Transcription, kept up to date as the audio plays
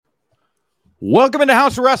Welcome into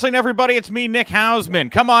House of Wrestling, everybody. It's me, Nick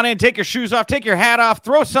Hausman. Come on in, take your shoes off, take your hat off,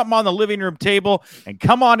 throw something on the living room table, and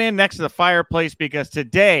come on in next to the fireplace because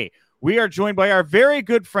today we are joined by our very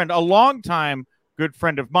good friend, a longtime good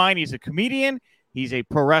friend of mine. He's a comedian. He's a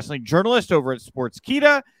pro wrestling journalist over at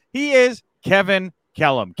Sportskeeda. He is Kevin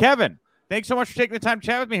Kellum. Kevin, thanks so much for taking the time to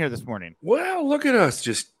chat with me here this morning. Well, look at us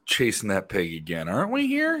just chasing that pig again, aren't we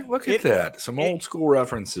here? Look at that. Some old school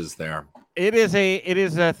references there. It is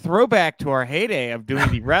a throwback to our heyday of doing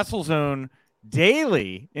the WrestleZone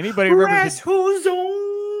daily. Anybody remember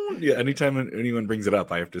WrestleZone? Yeah, anytime anyone brings it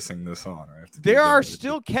up, I have to sing this song. There are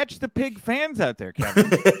still Catch the Pig fans out there, Kevin.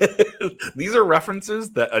 These are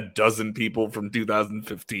references that a dozen people from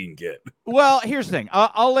 2015 get. Well, here's the thing.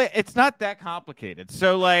 It's not that complicated.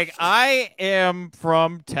 So, like, I am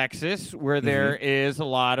from Texas, where there is a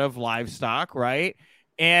lot of livestock, right?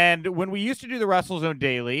 And when we used to do the WrestleZone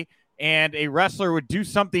daily, and a wrestler would do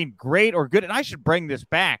something great or good, and I should bring this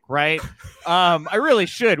back, right? I really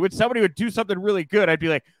should. When somebody would do something really good, I'd be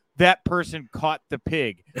like, that person caught the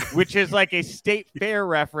pig, which is like a state fair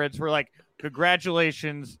reference. We're like,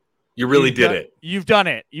 congratulations. You really did it. You've done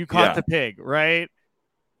it. You caught the pig, right?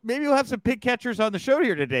 Maybe we'll have some pig catchers on the show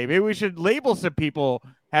here today. Maybe we should label some people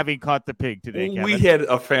having caught the pig today, Kevin. We had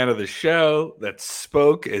a fan of the show that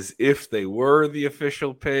spoke as if they were the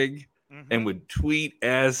official pig. And would tweet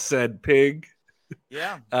as said pig.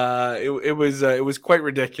 Yeah. It was quite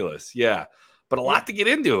ridiculous. Yeah. But a lot to get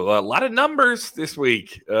into. A lot of numbers this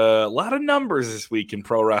week. A lot of numbers this week in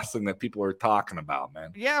pro wrestling that people are talking about,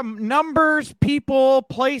 man. Yeah, numbers, people,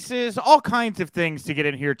 places, all kinds of things to get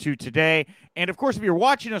in here too today. And of course, if you're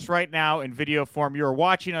watching us right now in video form, you're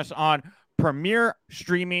watching us on Premier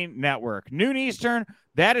Streaming Network. Noon Eastern,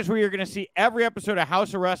 that is where you're going to see every episode of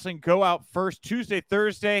House of Wrestling go out first Tuesday,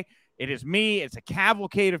 Thursday. It is me. It's a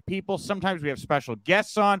cavalcade of people. Sometimes we have special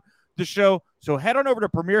guests on the show. So head on over to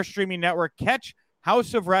Premier Streaming Network. Catch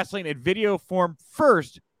House of Wrestling in video form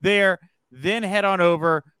first there. Then head on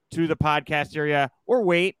over to the podcast area or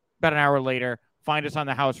wait about an hour later. Find us on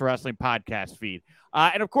the House of Wrestling podcast feed.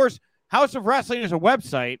 And, of course, House of Wrestling is a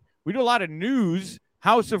website. We do a lot of news.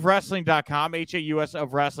 houseofwrestling.com, HAUS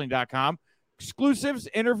of wrestling.com. Exclusives,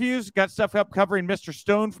 interviews, got stuff up covering Mr.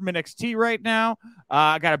 Stone from NXT right now.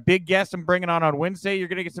 I got a big guest I'm bringing on Wednesday. You're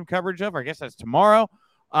going to get some coverage of, or I guess that's tomorrow.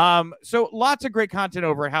 So lots of great content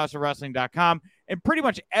over at houseofwrestling.com. And pretty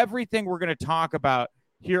much everything we're going to talk about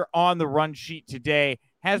here on the run sheet today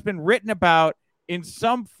has been written about in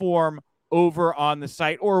some form over on the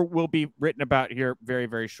site or will be written about here very,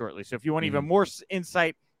 very shortly. So if you want even more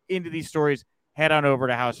insight into these stories, head on over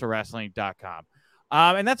to houseofwrestling.com.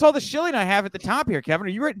 And that's all the shilling I have at the top here, Kevin. Are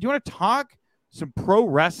you ready? Do you want to talk some pro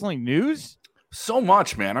wrestling news? So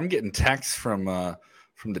much, man. I'm getting texts from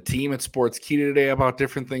the team at Sportskeeda today about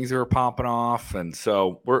different things that are popping off, and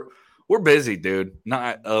so we're busy, dude.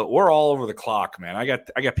 We're all over the clock, man. I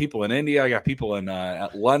got people in India. I got people in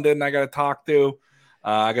London. I got to talk to.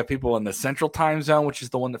 I got people in the Central Time Zone, which is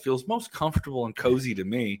the one that feels most comfortable and cozy to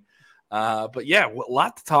me. But yeah, a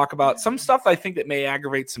lot to talk about. Some stuff I think that may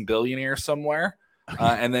aggravate some billionaires somewhere.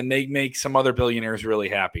 And then make some other billionaires really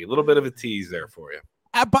happy. A little bit of a tease there for you.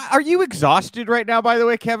 Are you exhausted right now, by the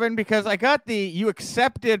way, Kevin? Because you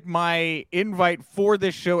accepted my invite for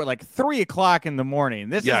this show at like 3:00 in the morning.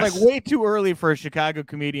 This is like way too early for a Chicago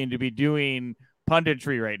comedian to be doing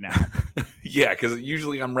punditry right now. Yeah, because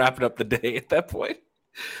usually I'm wrapping up the day at that point.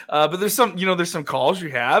 But there's some calls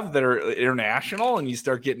you have that are international, and you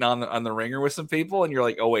start getting on the ringer with some people, and you're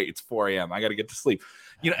like, oh wait, it's 4 a.m. I got to get to sleep.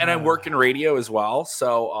 And I work in radio as well,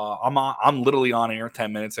 so I'm literally on air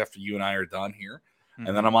 10 minutes after you and I are done here,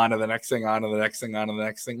 and then I'm on to the next thing, on to the next thing, on to the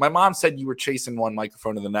next thing. My mom said you were chasing one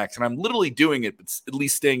microphone to the next, and I'm literally doing it, but at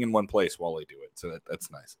least staying in one place while I do it. So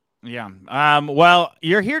that's nice. Yeah. Well,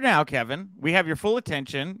 you're here now, Kevin. We have your full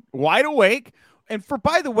attention, wide awake, and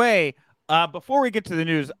by the way, before we get to the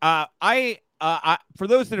news, for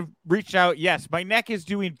those that have reached out, yes, my neck is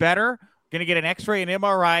doing better. Going to get an X-ray and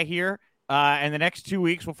MRI here. In the next 2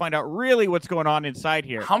 weeks, we'll find out really what's going on inside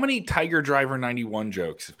here. How many Tiger Driver 91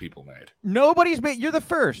 jokes have people made? Nobody's made. You're the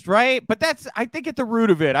first, right? But that's, I think, at the root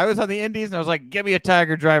of it. I was on the Indies, and I was like, give me a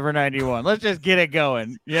Tiger Driver 91. Let's just get it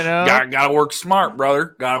going, you know? Gotta work smart,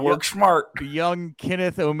 brother. Gotta work smart. Young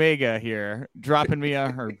Kenneth Omega here, dropping me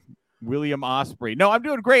or William Ospreay. No, I'm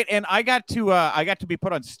doing great, and I got to be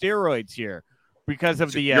put on steroids here. Because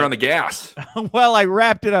of you're on the gas. Well, I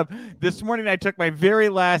wrapped it up this morning. I took my very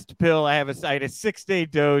last pill. I had a 6-day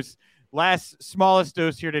dose, smallest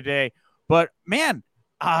dose here today. But man,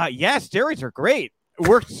 steroids are great. It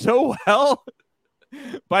worked so well.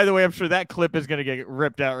 By the way, I'm sure that clip is going to get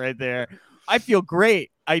ripped out right there. I feel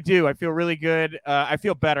great. I do. I feel really good. I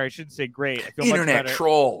feel better. I shouldn't say great. I feel Internet much better.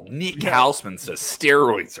 troll Nick Hausman says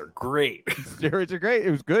steroids are great. Steroids are great.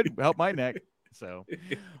 It was good. Helped my neck. So,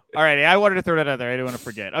 all right. I wanted to throw that out there. I didn't want to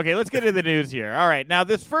forget. Okay, let's get into the news here. All right. Now,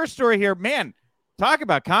 this first story here, man, talk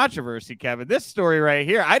about controversy, Kevin. This story right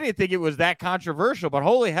here, I didn't think it was that controversial, but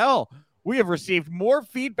holy hell, we have received more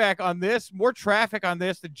feedback on this, more traffic on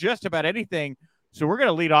this than just about anything. So we're going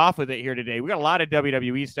to lead off with it here today. We got a lot of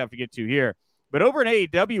WWE stuff to get to here. But over in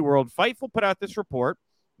AEW world, Fightful put out this report.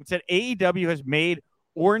 It said AEW has made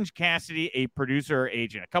Orange Cassidy a producer or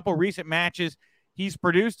agent. A couple recent matches. He's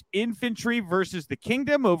produced Infantry versus the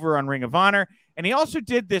Kingdom over on Ring of Honor. And he also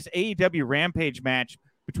did this AEW Rampage match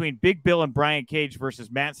between Big Bill and Brian Cage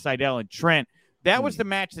versus Matt Sydal and Trent. That was the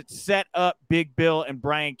match that set up Big Bill and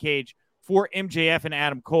Brian Cage for MJF and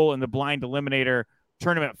Adam Cole in the Blind Eliminator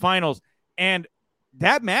Tournament Finals. And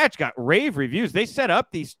that match got rave reviews. They set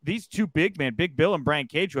up these two big men, Big Bill and Brian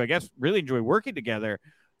Cage, who I guess really enjoy working together.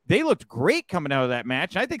 They looked great coming out of that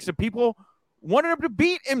match. I think some people wanted them to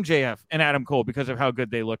beat MJF and Adam Cole because of how good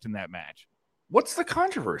they looked in that match. What's the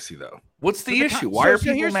controversy, though? What's the issue? Why are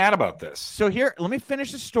people mad about this? So here, let me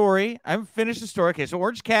finish the story. I haven't finished the story. Okay, so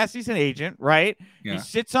Orange Cassidy's an agent, right? Yeah. He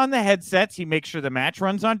sits on the headsets. He makes sure the match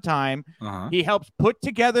runs on time. He helps put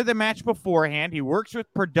together the match beforehand. He works with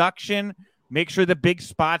production, make sure the big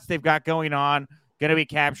spots they've got going on going to be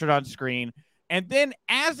captured on screen. And then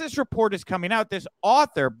as this report is coming out, this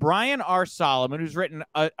author, Brian R. Solomon, who's written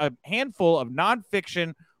a handful of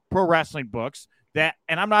nonfiction pro wrestling books, and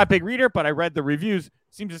I'm not a big reader, but I read the reviews.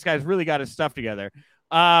 Seems this guy's really got his stuff together.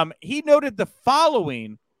 He noted the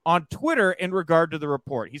following on Twitter in regard to the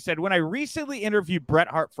report. He said, when I recently interviewed Bret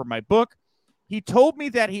Hart for my book, he told me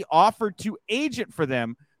that he offered to agent for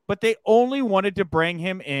them, but they only wanted to bring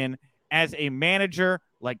him in as a manager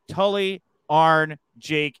like Tully, Arn,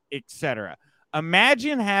 Jake, etc.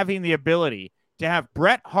 Imagine having the ability to have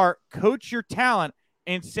Bret Hart coach your talent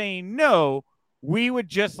and saying, no, we would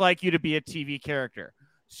just like you to be a TV character.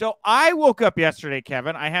 So I woke up yesterday,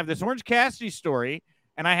 Kevin. I have this Orange Cassidy story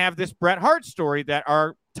and I have this Bret Hart story that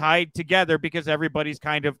are tied together because everybody's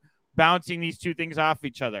kind of bouncing these two things off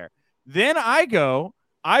each other. Then I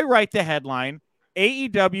write the headline,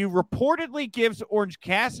 AEW reportedly gives Orange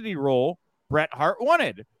Cassidy role Bret Hart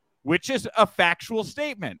wanted, which is a factual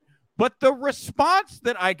statement. But the response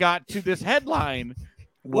that I got to this headline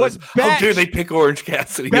was how dare they pick Orange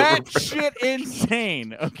Cassidy? That shit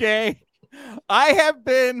insane, okay? I have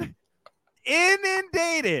been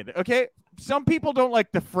inundated, okay? Some people don't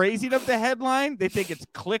like the phrasing of the headline. They think it's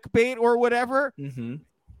clickbait or whatever.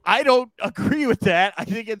 I don't agree with that. I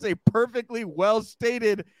think it's a perfectly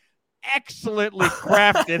well-stated, excellently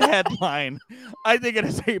crafted headline. I think it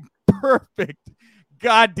is a perfect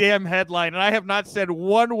goddamn headline. And I have not said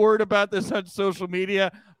one word about this on social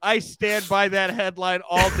media. I stand by that headline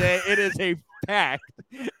all day. It is a fact.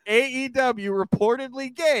 AEW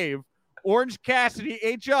reportedly gave Orange Cassidy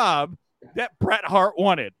a job that Bret Hart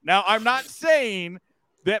wanted. Now, I'm not saying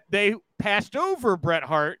that they passed over Bret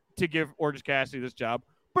Hart to give Orange Cassidy this job,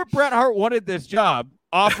 but Bret Hart wanted this job,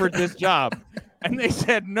 offered this job, and they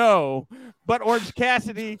said no. But Orange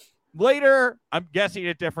Cassidy later, I'm guessing at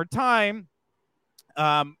a different time,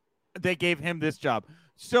 they gave him this job.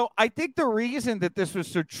 So I think the reason that this was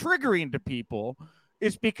so triggering to people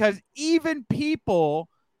is because even people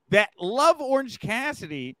that love Orange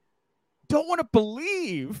Cassidy don't want to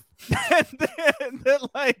believe that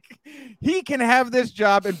like he can have this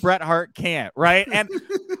job and Bret Hart can't, right? And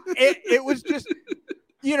it was just,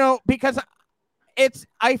 because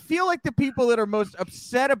I feel like the people that are most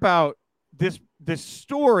upset about this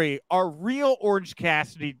story are real Orange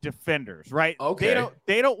Cassidy defenders, right? Okay.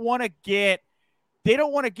 They don't want to get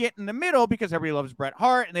in the middle because everybody loves Bret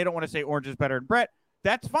Hart and they don't want to say Orange is better than Bret.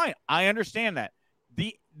 That's fine. I understand that.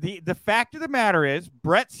 The fact of the matter is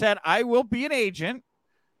Bret said, I will be an agent.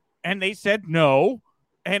 And they said no.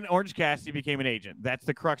 And Orange Cassidy became an agent. That's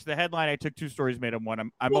the crux of the headline. I took two stories, made them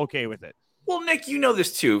one. I'm okay with it. Well, Nick, you know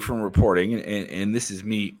this too from reporting, and this is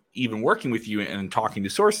me even working with you and talking to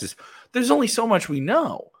sources. There's only so much we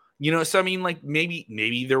know, So I mean, like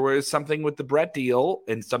maybe there was something with the Bret deal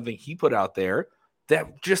and something he put out there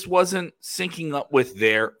that just wasn't syncing up with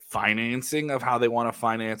their financing of how they want to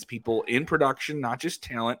finance people in production, not just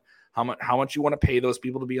talent. How much you want to pay those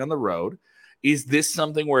people to be on the road. Is this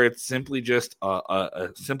something where it's simply just a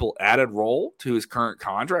simple added role to his current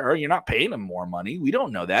contract, or you're not paying him more money? We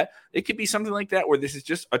don't know that. It could be something like that, where this is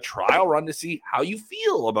just a trial run to see how you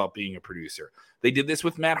feel about being a producer. They did this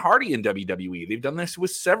with Matt Hardy in WWE. They've done this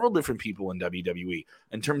with several different people in WWE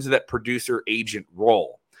in terms of that producer agent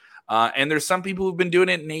role. And there's some people who've been doing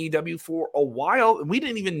it in AEW for a while, and we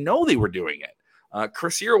didn't even know they were doing it.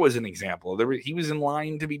 Chris Hero was an example. He was in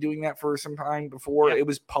line to be doing that for some time before it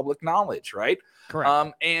was public knowledge, right?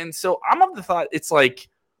 Correct. And so I'm of the thought it's like,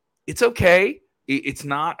 it's okay. It's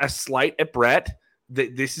not a slight at Brett.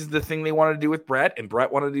 This is the thing they want to do with Brett, and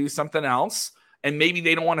Brett wanted to do something else. And maybe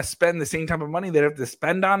they don't want to spend the same type of money they have to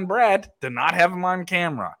spend on Brett to not have him on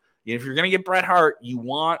camera. If you're going to get Bret Hart, you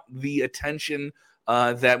want the attention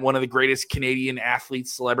that one of the greatest Canadian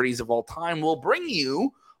athletes, celebrities of all time will bring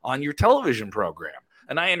you on your television program.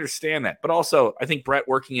 And I understand that. But also, I think Brett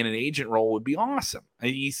working in an agent role would be awesome.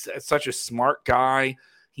 He's such a smart guy.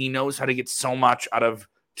 He knows how to get so much out of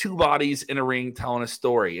two bodies in a ring telling a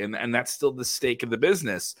story. And that's still the stake of the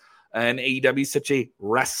business. And AEW is such a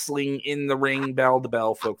wrestling in the ring, bell to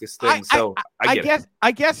bell focused thing. I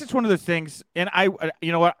guess it's one of those things. And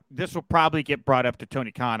you know what? This will probably get brought up to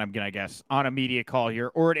Tony Khan, I'm going to guess, on a media call here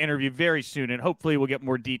or an interview very soon. And hopefully we'll get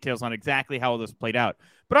more details on exactly how this played out.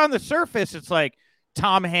 But on the surface, it's like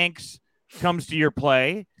Tom Hanks comes to your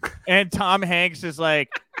play and Tom Hanks is like,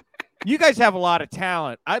 you guys have a lot of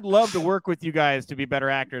talent. I'd love to work with you guys to be better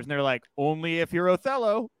actors. And they're like, only if you're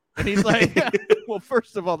Othello. And he's like, well,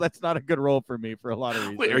 first of all, that's not a good role for me for a lot of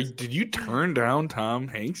reasons. Wait, did you turn down Tom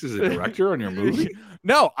Hanks as a director on your movie?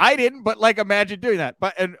 No, I didn't. But like, imagine doing that.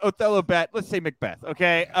 But an Othello let's say Macbeth.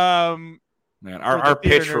 Okay. Man, our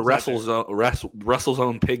pitch for Russell's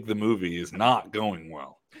Own Pig the movie is not going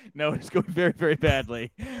well. No, it's going very, very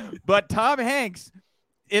badly. But Tom Hanks,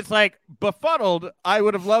 it's like befuddled. I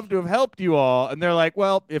would have loved to have helped you all. And they're like,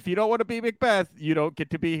 well, if you don't want to be Macbeth, you don't get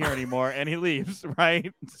to be here anymore. And he leaves,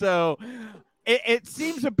 right? So it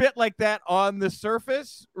seems a bit like that on the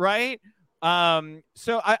surface, right?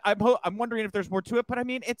 So I'm wondering if there's more to it. But I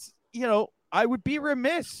mean, it's, I would be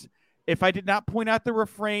remiss if I did not point out the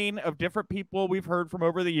refrain of different people we've heard from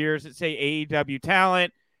over the years that say AEW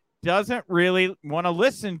talent doesn't really want to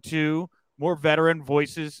listen to more veteran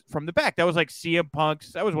voices from the back. That was like CM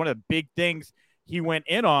Punk's. That was one of the big things he went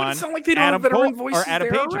in on. But it's not like they don't have veteran voices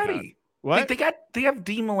there already. What? They have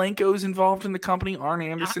Dean Malenko's involved in the company. Arn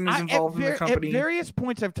Anderson is involved in the company. At various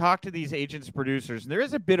points, I've talked to these agents, producers, and there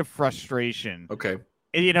is a bit of frustration. Okay.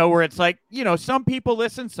 Where it's like, some people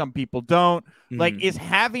listen, some people don't. Mm-hmm. Like, is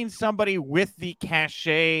having somebody with the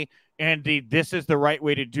cachet and this is the right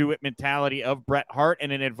way to do it mentality of Bret Hart in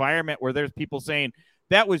an environment where there's people saying,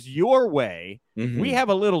 that was your way. Mm-hmm. We have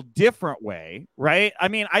a little different way, right? I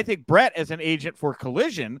mean, I think Bret as an agent for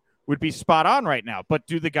Collision would be spot on right now. But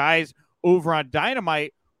do the guys over on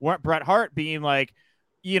Dynamite want Bret Hart being like,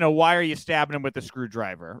 why are you stabbing him with a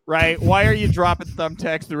screwdriver, right? Why are you dropping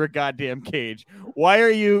thumbtacks through a goddamn cage? Why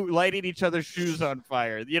are you lighting each other's shoes on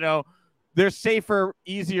fire? There's safer,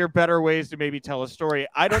 easier, better ways to maybe tell a story.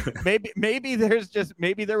 Maybe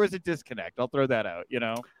there was a disconnect. I'll throw that out,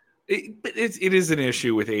 It is an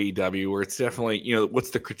issue with AEW where it's definitely,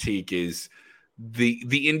 what's the critique is the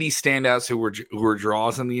indie standouts who are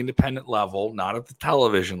draws on the independent level, not at the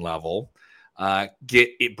television level,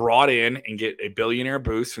 get it brought in and get a billionaire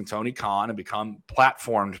boost from Tony Khan and become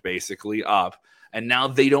platformed basically up. And now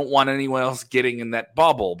they don't want anyone else getting in that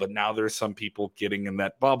bubble, but now there's some people getting in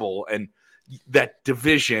that bubble and that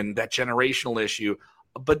division, that generational issue.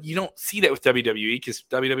 But you don't see that with WWE because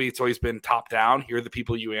WWE, it's always been top down. Here are the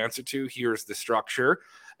people you answer to. Here's the structure.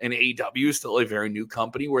 And AEW is still a very new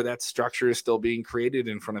company where that structure is still being created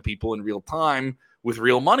in front of people in real time with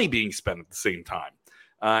real money being spent at the same time.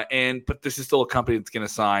 But this is still a company that's going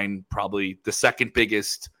to sign probably the second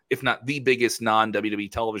biggest, if not the biggest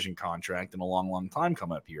non-WWE television contract in a long, long time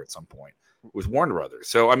coming up here at some point with Warner Brothers.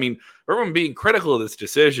 So, I mean, everyone being critical of this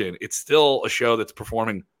decision, it's still a show that's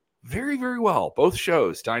performing very, very well. Both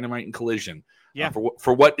shows, Dynamite and Collision,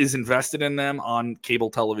 for what is invested in them on cable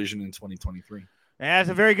television in 2023. That's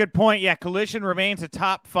a very good point. Yeah, Collision remains a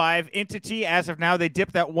top 5 entity. As of now, they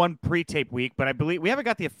dipped that one pre-tape week, but I believe we haven't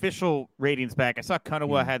got the official ratings back. I saw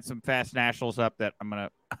Kanawa had some fast nationals up that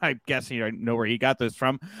I guess I know where he got those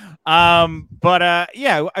from.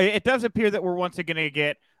 It does appear that we're once again going to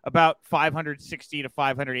get about 560 to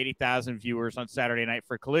 580,000 viewers on Saturday night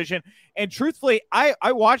for Collision. And truthfully, I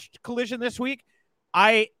watched Collision this week.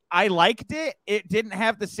 I liked it. It didn't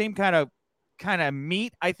have the same kind of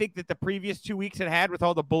meat I think that the previous 2 weeks had with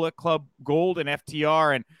all the Bullet Club Gold and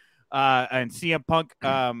FTR and CM Punk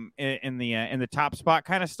in the top spot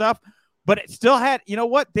kind of stuff. But it still had,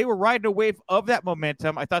 they were riding a wave of that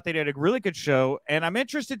momentum. I thought they did a really good show, and I'm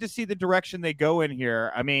interested to see the direction they go in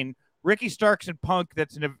here. I mean, Ricky Starks and Punk,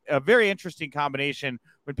 that's a very interesting combination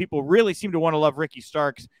when people really seem to want to love Ricky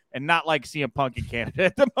Starks and not like CM Punk in Canada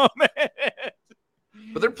at the moment.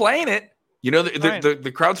 But they're playing it. You know,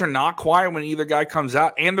 the crowds are not quiet when either guy comes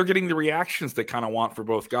out, and they're getting the reactions they kind of want for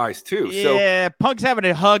both guys too. Yeah, so, Punk's having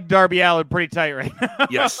to hug Darby Allin pretty tight right now.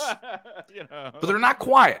 Yes, you know? But they're not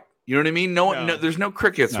quiet. You know what I mean? No, there's no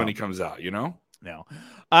crickets when he comes out. You know? No.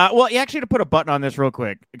 Well, you actually to put a button on this real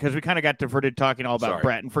quick because we kind of got diverted talking all about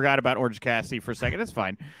Brett and forgot about Orange Cassidy for a second. That's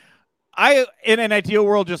fine. In an ideal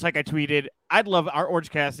world, just like I tweeted, I'd love our Orange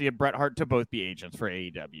Cassidy and Bret Hart to both be agents for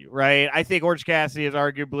AEW, right? I think Orange Cassidy is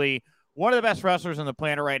arguably one of the best wrestlers on the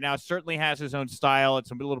planet right now. Certainly has his own style.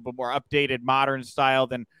 It's a little bit more updated, modern style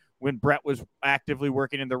than when Bret was actively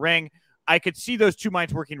working in the ring. I could see those two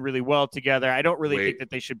minds working really well together. I don't really think that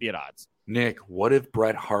they should be at odds. Nick, what if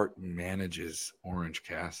Bret Hart manages Orange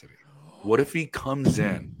Cassidy? What if he comes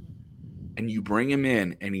in and you bring him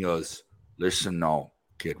in and he goes, listen, no,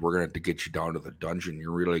 kid, we're going to have to get you down to the dungeon.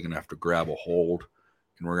 You're really going to have to grab a hold,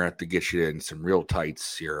 and we're going to have to get you in some real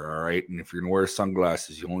tights here, all right? And if you're going to wear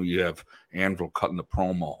sunglasses, you only have Anvil cutting the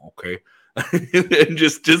promo, okay? And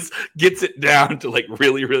just gets it down to like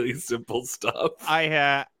really, really simple stuff.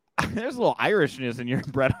 There's a little Irishness in your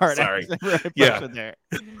Bret Hart. Sorry. Yeah. There.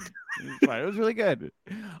 It was really good.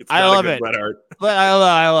 I love it. Bret Hart.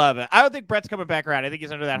 I love it. I don't think Bret's coming back around. I think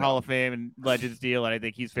he's under that Hall of Fame and Legends deal, and I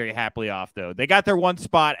think he's very happily off, though. They got their one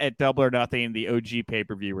spot at Double or Nothing, the OG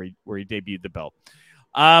pay-per-view where he debuted the belt.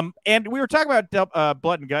 And we were talking about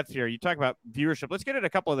blood and guts here. You talk about viewership. Let's get at a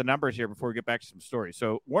couple of the numbers here before we get back to some stories.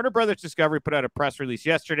 So Warner Brothers Discovery put out a press release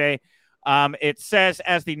yesterday. It says,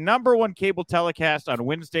 as the number one cable telecast on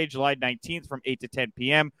Wednesday, July 19th from 8 to 10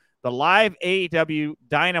 p.m., the live AEW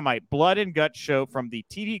Dynamite Blood and Guts show from the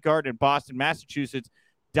TD Garden in Boston, Massachusetts,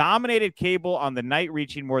 dominated cable on the night,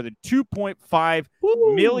 reaching more than 2.5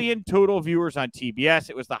 million total viewers on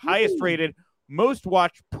TBS. It was the highest rated, most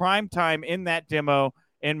watched prime time in that demo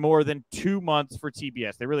in more than 2 months for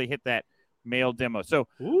TBS. They really hit that male demo. So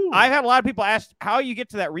I've had a lot of people ask how you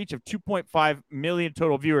get to that reach of 2.5 million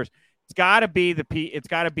total viewers. It's got to be the P3s,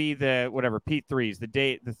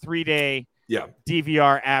 the 3-day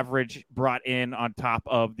DVR average brought in on top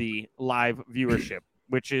of the live viewership,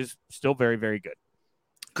 which is still very, very good.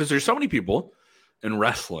 Because there's so many people in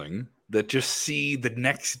wrestling that just see the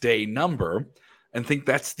next day number and think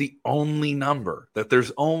that's the only number, that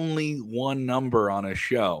there's only one number on a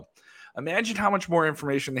show. Imagine how much more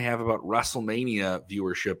information they have about WrestleMania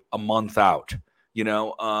viewership a month out.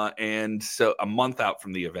 And so a month out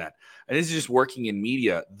from the event. And this is just working in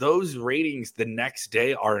media. Those ratings the next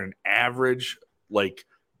day are an average, like,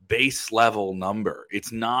 base level number.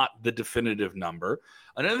 It's not the definitive number.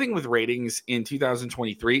 Another thing with ratings in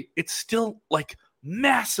 2023, it's still, like,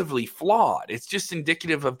 massively flawed. It's just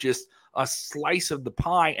indicative of just a slice of the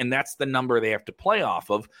pie, and that's the number they have to play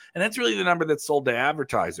off of. And that's really the number that's sold to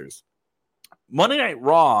advertisers. Monday Night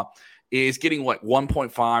Raw is getting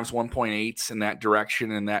 1.5s, 1.8s in that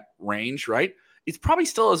direction, in that range, right? It's probably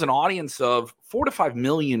still has an audience of 4 to 5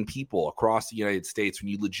 million people across the United States when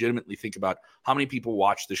you legitimately think about how many people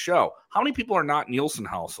watch the show. How many people are not Nielsen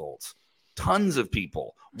households? Tons of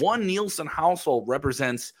people. One Nielsen household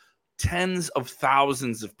represents tens of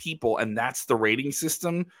thousands of people, and that's the rating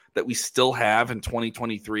system that we still have in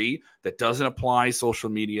 2023 that doesn't apply social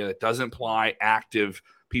media, that doesn't apply active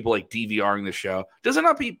people like DVRing the show, doesn't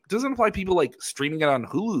apply people like streaming it on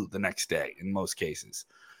Hulu the next day in most cases.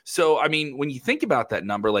 So, I mean, when you think about that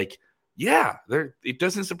number, like, yeah, it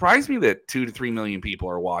doesn't surprise me that 2 to 3 million people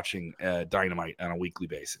are watching Dynamite on a weekly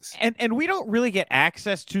basis. And we don't really get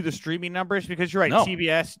access to the streaming numbers because you're right. No.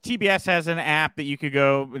 TBS has an app that you could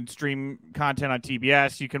go and stream content on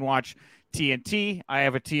TBS. You can watch TNT. I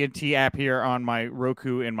have a TNT app here on my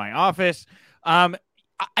Roku in my office.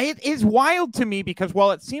 It is wild to me because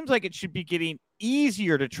while it seems like it should be getting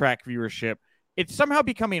easier to track viewership, it's somehow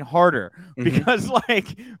becoming harder because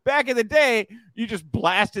like back in the day, you just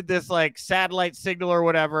blasted this like satellite signal or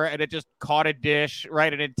whatever, and it just caught a dish,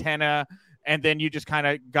 right? An antenna. And then you just kind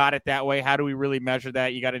of got it that way. How do we really measure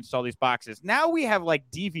that? You got to install these boxes. Now we have like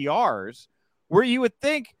DVRs where you would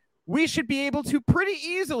think we should be able to pretty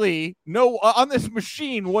easily know on this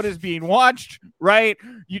machine what is being watched, right?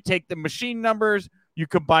 You take the machine numbers, you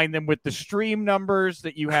combine them with the stream numbers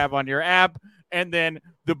that you have on your app, and then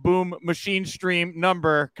the boom machine stream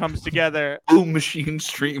number comes together. Boom machine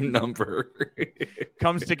stream number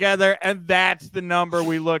comes together, and that's the number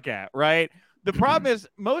we look at, right? The problem is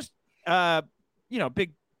most,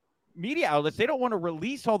 big media outlets, they don't want to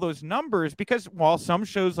release all those numbers because while some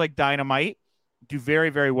shows like Dynamite do very,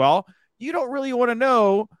 very well, you don't really want to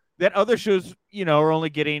know that other shows, are only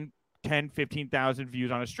getting 10, 15,000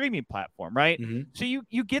 views on a streaming platform, right? So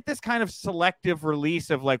you get this kind of selective release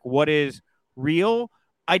of like what is real.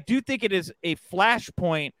 I do think it is a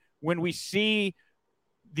flashpoint when we see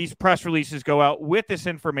these press releases go out with this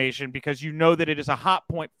information, because you know that it is a hot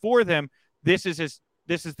point for them. This is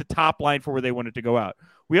the top line for where they wanted to go out.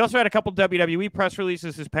 We also had a couple WWE press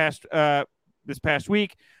releases this past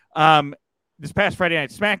week. This past Friday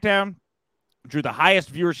Night SmackDown drew the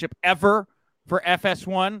highest viewership ever for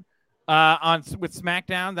FS1 with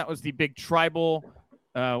SmackDown. That was the big tribal.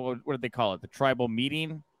 What did they call it? The tribal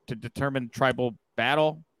meeting to determine tribal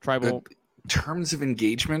battle. Terms of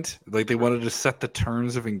engagement. Like they wanted to set the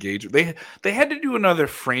terms of engagement. They had to do another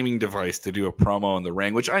framing device to do a promo in the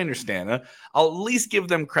ring, which I understand. I'll at least give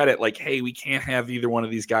them credit. Like, hey, we can't have either one of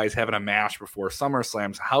these guys having a match before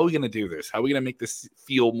SummerSlam. So how are we going to do this? How are we going to make this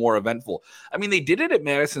feel more eventful? I mean, they did it at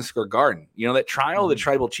Madison Square Garden. You know, that trial, the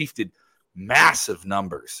tribal chief did massive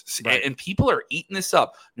numbers. Right. And people are eating this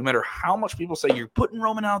up. No matter how much people say you're putting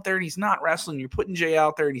Roman out there and he's not wrestling, you're putting Jay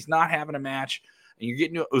out there and he's not having a match, and you're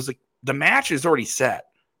getting, it was like, the match is already set.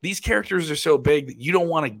 These characters are so big that you don't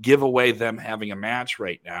want to give away them having a match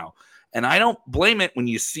right now. And I don't blame it when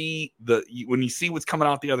you see what's coming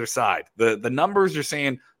out the other side. The numbers are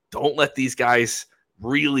saying, don't let these guys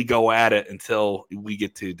really go at it until we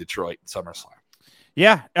get to Detroit and SummerSlam.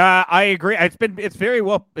 Yeah, I agree. It's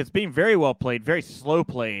being very well played, very slow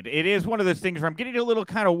played. It is one of those things where I'm getting a little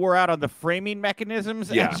kind of wore out on the framing mechanisms,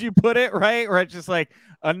 as you put it, right? Where it's just like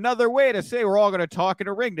another way to say we're all going to talk in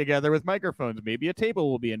a ring together with microphones. Maybe a table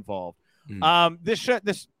will be involved. This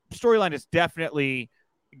storyline has definitely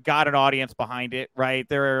got an audience behind it, right?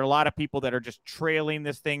 There are a lot of people that are just trailing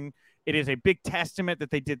this thing. It is a big testament that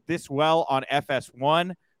they did this well on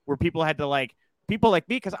FS1, where people had to people like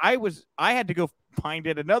me, because I had to go find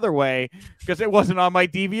it another way because it wasn't on my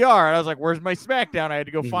DVR. And I was like, where's my SmackDown? I had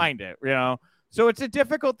to go find it, So it's a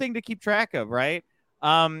difficult thing to keep track of, right?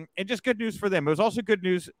 And just good news for them. It was also good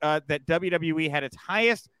news that WWE had its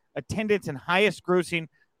highest attendance and highest grossing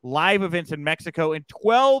live events in Mexico in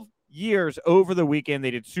 12 years over the weekend.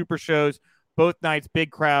 They did super shows, both nights,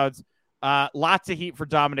 big crowds, lots of heat for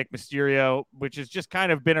Dominic Mysterio, which has just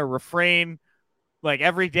kind of been a refrain. Like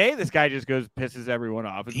every day, this guy just pisses everyone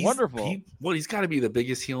off. He's wonderful. He's got to be the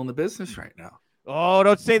biggest heel in the business right now. Oh,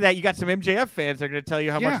 don't say that. You got some MJF fans that are going to tell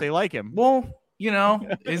you how much they like him. Well,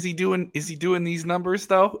 is he doing these numbers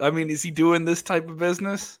though? I mean, is he doing this type of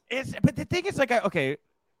business? But the thing is,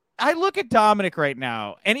 I look at Dominic right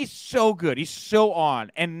now, and he's so good. He's so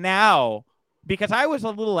on. And now, because I was a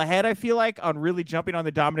little ahead, I feel like, on really jumping on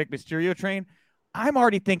the Dominic Mysterio train, I'm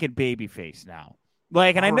already thinking babyface now.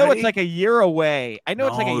 And I know it's like a year away.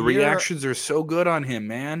 The reactions are so good on him,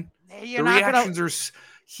 man. He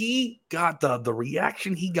got the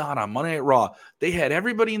reaction he got on Monday Night Raw. They had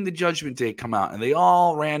everybody in the Judgment Day come out, and they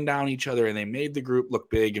all ran down each other, and they made the group look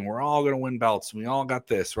big, and we're all going to win belts, and we all got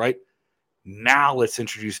this, right? Now let's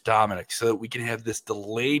introduce Dominic so that we can have this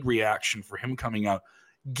delayed reaction for him coming out,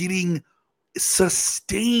 getting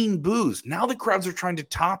sustained boos. Now the crowds are trying to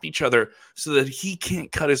top each other so that he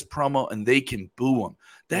can't cut his promo and they can boo him.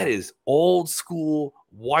 That is old school,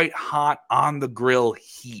 white hot on the grill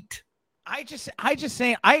heat. I just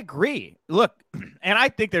saying, I agree. Look, and I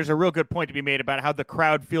think there's a real good point to be made about how the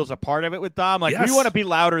crowd feels a part of it with Dom. We want to be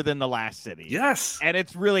louder than the last city. Yes. And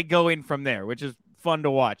it's really going from there, which is fun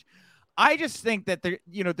to watch. I just think that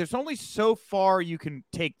there's only so far you can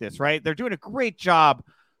take this, right? They're doing a great job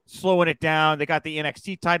slowing it down. They got the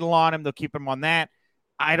NXT title on him. They'll keep him on that.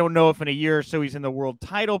 I don't know if in a year or so he's in the world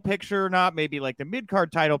title picture or not, maybe like the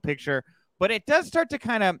mid-card title picture, but it does start to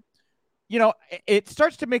kind of, it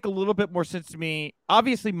starts to make a little bit more sense to me.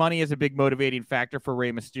 Obviously, money is a big motivating factor for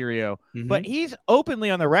Rey Mysterio, but he's openly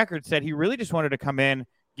on the record said he really just wanted to come in,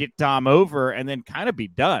 get Dom over, and then kind of be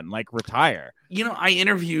done, retire. I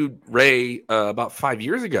interviewed Ray about 5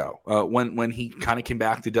 years ago when he kind of came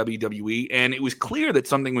back to WWE, and it was clear that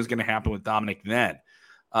something was going to happen with Dominic then.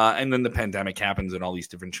 And then the pandemic happens and all these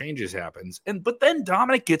different changes happens. But then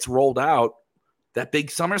Dominic gets rolled out that big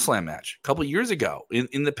SummerSlam match a couple of years ago.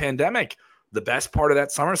 In the pandemic, the best part of that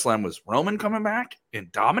SummerSlam was Roman coming back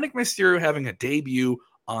and Dominic Mysterio having a debut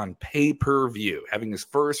on pay-per-view, having his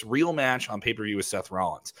first real match on pay-per-view with Seth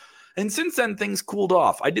Rollins. And since then, things cooled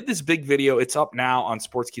off. I did this big video. It's up now on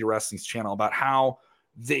Sportskeeda Wrestling's channel about how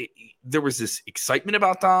there was this excitement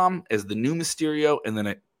about Dom as the new Mysterio, and then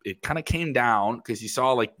it kind of came down because you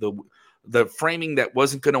saw the framing that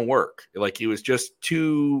wasn't going to work. It was just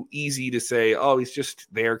too easy to say, oh, he's just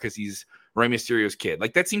there because he's Rey Mysterio's kid.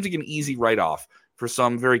 That seems like an easy write-off for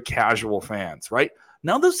some very casual fans, right?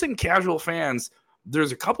 Now those same casual fans,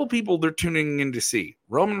 there's a couple people they're tuning in to see.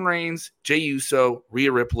 Roman Reigns, Jey Uso,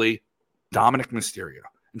 Rhea Ripley, Dominic Mysterio.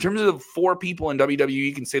 In terms of the 4 people in WWE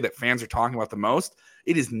you can say that fans are talking about the most,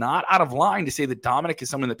 it is not out of line to say that Dominic is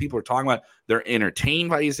someone that people are talking about. They're entertained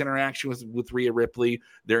by his interaction with Rhea Ripley.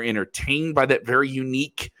 They're entertained by that very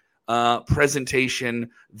unique presentation.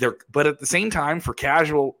 But at the same time, for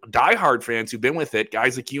casual diehard fans who've been with it,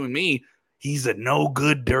 guys like you and me, he's a no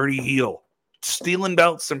good, dirty heel. Stealing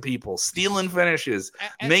belts from people, stealing finishes,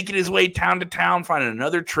 making his way town to town, finding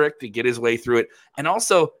another trick to get his way through it. And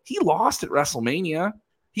also, he lost at WrestleMania.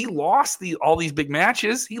 He lost all these big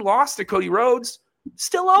matches. He lost to Cody Rhodes.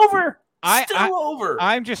 Still over. Over.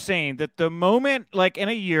 I'm just saying that the moment, like in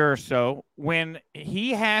a year or so, when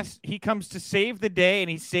he comes to save the day and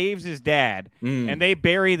he saves his dad, and they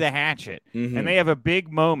bury the hatchet, and they have a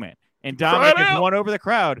big moment, and Dominic has won over the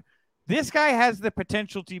crowd. This guy has the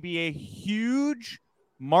potential to be a huge,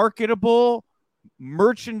 marketable,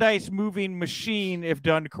 merchandise-moving machine if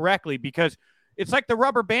done correctly, because it's like the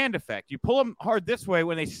rubber band effect. You pull them hard this way,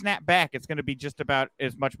 when they snap back, it's going to be just about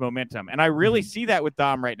as much momentum. And I really see that with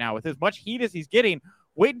Dom right now. With as much heat as he's getting,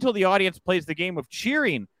 wait until the audience plays the game of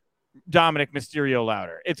cheering Dominic Mysterio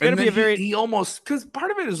louder. It's going to be a very... He almost... Because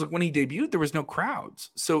part of it is like when he debuted, there was no crowds.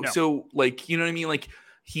 So like, you know what I mean? Like,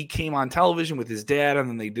 he came on television with his dad, and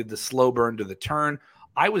then they did the slow burn to the turn.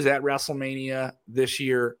 I was at WrestleMania this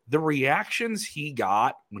year. The reactions he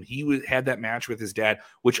got when he had that match with his dad,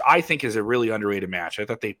 which I think is a really underrated match. I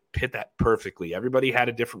thought they hit that perfectly. Everybody had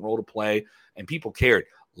a different role to play, and people cared.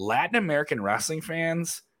 Latin American wrestling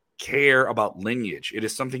fans care about lineage. It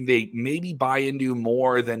is something they maybe buy into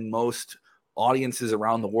more than most audiences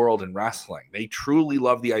around the world in wrestling. They truly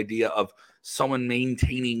love the idea of someone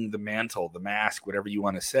maintaining the mantle, the mask, whatever you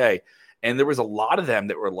want to say. And there was a lot of them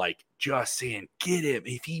that were like just saying, get him.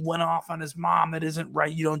 If he went off on his mom, that isn't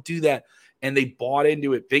right. You don't do that. And they bought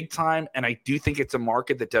into it big time. And I do think it's a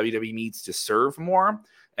market that WWE needs to serve more.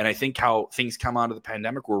 And I think how things come out of the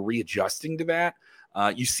pandemic, we're readjusting to that.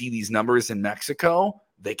 You see these numbers in Mexico.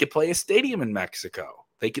 They could play a stadium in Mexico.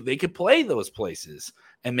 They could play those places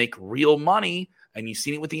and make real money. And you've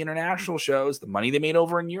seen it with the international shows, the money they made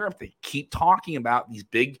over in Europe. They keep talking about these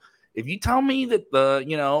big. If you tell me that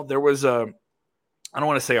there was I don't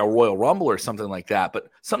want to say a Royal Rumble or something like that, but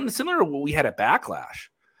something similar to what we had at Backlash,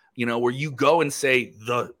 where you go and say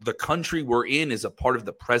the country we're in is a part of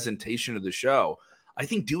the presentation of the show. I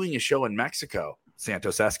think doing a show in Mexico,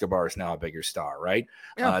 Santos Escobar is now a bigger star, right?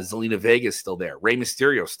 Yeah. Zelina Vega is still there. Rey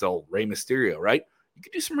Mysterio still Rey Mysterio, right? You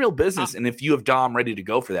could do some real business. And if you have Dom ready to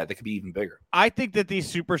go for that, that could be even bigger. I think that these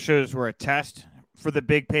super shows were a test for the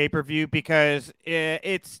big pay-per-view, because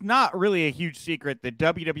it's not really a huge secret that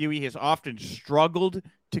WWE has often struggled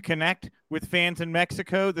to connect with fans in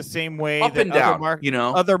Mexico the same way up that and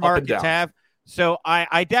down, other markets have. So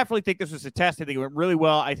I definitely think this was a test. I think it went really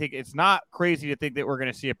well. I think it's not crazy to think that we're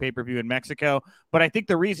going to see a pay-per-view in Mexico, but I think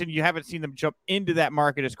the reason you haven't seen them jump into that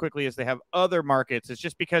market as quickly as they have other markets is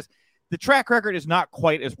just because the track record is not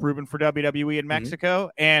quite as proven for WWE in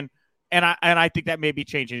Mexico, and I think that may be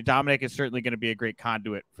changing. Dominic is certainly going to be a great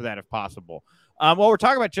conduit for that if possible. While we're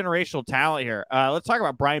talking about generational talent here, let's talk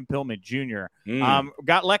about Brian Pillman Jr.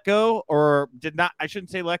 Got let go, or did not. I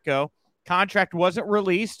shouldn't say let go. Contract wasn't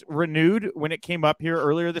renewed when it came up here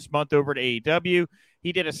earlier this month over to AEW.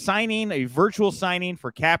 He did a virtual signing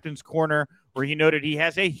for Captain's Corner, where he noted he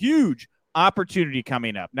has a huge opportunity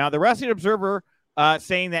coming up. Now, the Wrestling Observer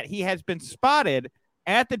saying that he has been spotted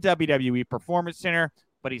at the WWE Performance Center,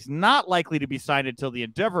 but he's not likely to be signed until the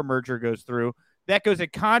Endeavor merger goes through. That goes in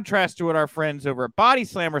contrast to what our friends over at Body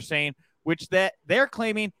Slam are saying, which that they're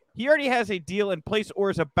claiming he already has a deal in place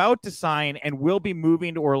or is about to sign and will be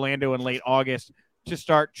moving to Orlando in late August to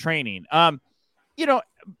start training.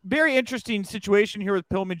 Very interesting situation here with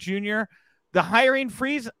Pillman Jr. The hiring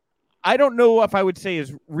freeze, I don't know if I would say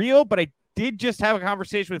is real, but I did just have a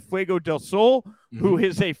conversation with Fuego del Sol, who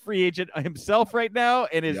is a free agent himself right now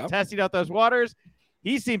and is testing out those waters.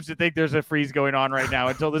 He seems to think there's a freeze going on right now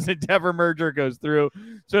until this Endeavor merger goes through.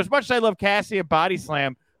 So as much as I love Cassidy and Body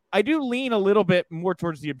Slam, I do lean a little bit more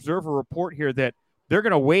towards the Observer report here that they're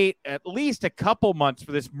going to wait at least a couple months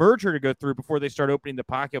for this merger to go through before they start opening the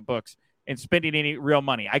pocketbooks and spending any real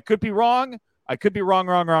money. I could be wrong.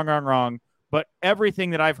 Wrong. But everything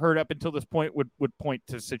that I've heard up until this point would point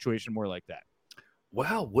to a situation more like that.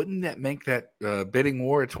 Well, wouldn't that make that bidding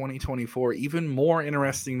war of 2024 even more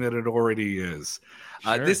interesting than it already is?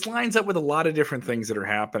 Sure. This lines up with a lot of different things that are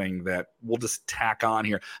happening that we'll just tack on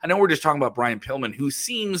here. I know we're just talking about Brian Pillman, who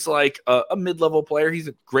seems like a mid-level player. He's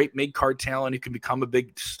a great mid-card talent who can become a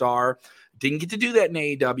big star. Didn't get to do that in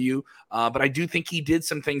AEW, but I do think he did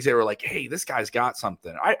some things that were like, hey, this guy's got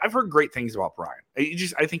something. I've heard great things about Brian.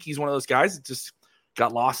 I think he's one of those guys that just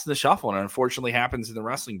got lost in the shuffle, and it unfortunately happens in the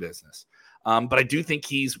wrestling business. But I do think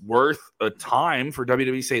he's worth a time for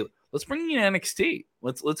WWE to say, let's bring you in NXT.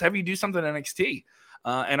 Let's have you do something in NXT.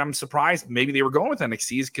 And I'm surprised maybe they were going with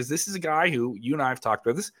NXT because this is a guy who you and I have talked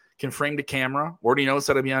about this, can frame the camera, already knows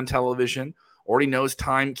how to be on television, already knows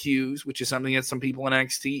time cues, which is something that some people in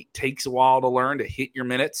NXT takes a while to learn, to hit your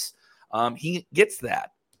minutes. He gets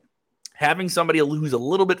that. Having somebody who's a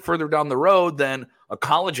little bit further down the road than a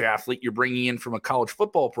college athlete you're bringing in from a college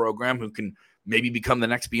football program who can maybe become the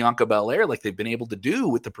next Bianca Belair like they've been able to do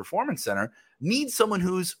with the Performance Center, needs someone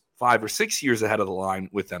who's 5 or 6 years ahead of the line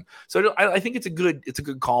with them. So I think it's a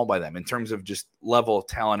good call by them in terms of just level of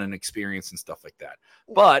talent and experience and stuff like that.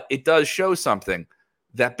 But it does show something,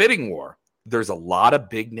 that bidding war. There's a lot of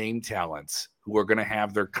big name talents who are going to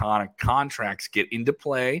have their contracts get into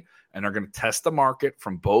play and are going to test the market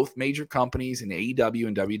from both major companies in AEW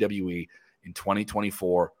and WWE in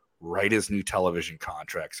 2024, right as new television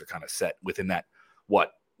contracts are kind of set within that,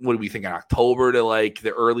 what do we think, in October to like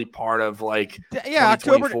the early part of like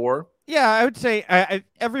 2024? I would say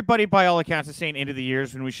everybody by all accounts is saying end of the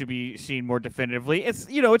years when we should be seeing more definitively. It's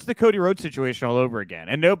it's the Cody Rhodes situation all over again.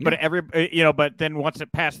 And but then once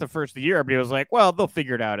it passed the first of the year, everybody was like, well, they'll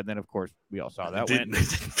figure it out. And then of course we all saw that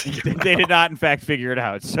they did not in fact figure it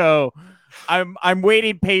out. So I'm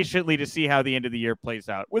waiting patiently to see how the end of the year plays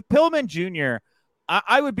out. With Pillman Jr.,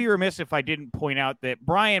 I would be remiss if I didn't point out that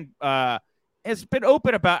Brian has been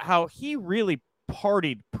open about how he really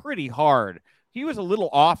partied pretty hard. He was a little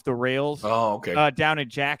off the rails down in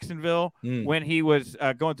Jacksonville when he was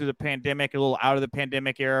going through the pandemic, a little out of the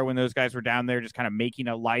pandemic era when those guys were down there just kind of making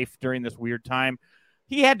a life during this weird time.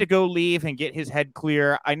 He had to go leave and get his head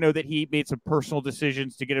clear. I know that he made some personal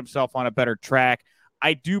decisions to get himself on a better track.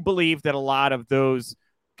 I do believe that a lot of those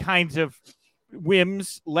kinds of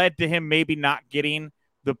whims led to him maybe not getting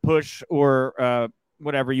the push or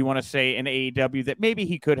whatever you want to say in AEW that maybe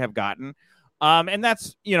he could have gotten. And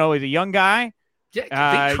that's, as a young guy.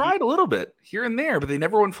 Yeah, they tried a little bit here and there, but they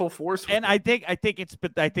never went full force. And I think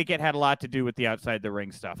it had a lot to do with the outside the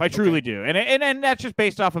ring stuff. I truly do. And that's just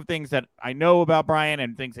based off of things that I know about Brian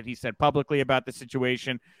and things that he said publicly about the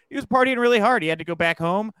situation. He was partying really hard. He had to go back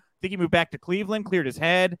home. I think he moved back to Cleveland, cleared his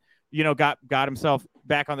head, got himself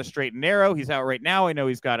back on the straight and narrow. He's out right now. I know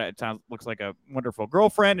he's got looks like a wonderful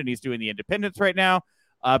girlfriend, and he's doing the independents right now.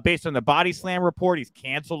 Based on the Body Slam report, he's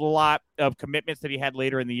canceled a lot of commitments that he had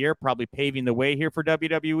later in the year, probably paving the way here for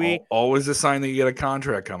WWE. Always a sign that you get a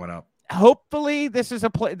contract coming up. Hopefully, this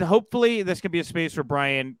can be a space where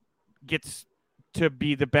Brian gets to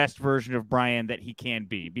be the best version of Brian that he can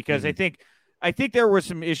be. Because I think there were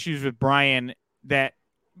some issues with Brian that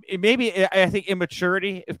I think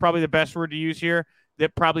immaturity is probably the best word to use here,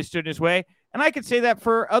 that probably stood in his way. And I could say that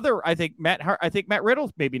for I think Matt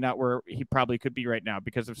Riddle's maybe not where he probably could be right now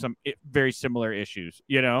because of some very similar issues,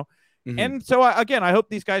 And so again, I hope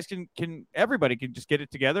these guys everybody can just get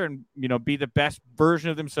it together and, be the best version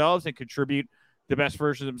of themselves and contribute the best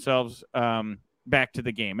version of themselves back to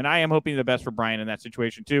the game. And I am hoping the best for Brian in that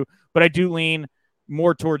situation too, but I do lean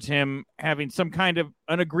more towards him having some kind of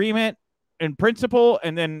an agreement in principle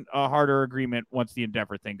and then a harder agreement once the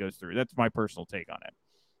Endeavor thing goes through. That's my personal take on it.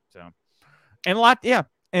 So. And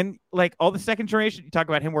and like all the second generation, you talk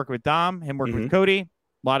about him working with Dom, him working with Cody, a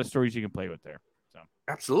lot of stories you can play with there. So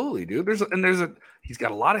absolutely, dude. He's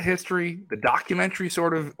got a lot of history. The documentary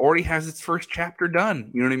sort of already has its first chapter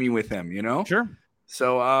done. You know what I mean with him, Sure.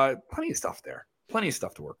 So plenty of stuff there, plenty of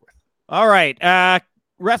stuff to work with. All right,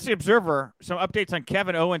 Wrestling Observer, some updates on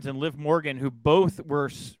Kevin Owens and Liv Morgan, who both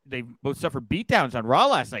suffered beatdowns on Raw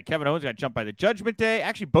last night. Kevin Owens got jumped by the Judgment Day.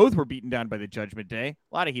 Actually, both were beaten down by the Judgment Day.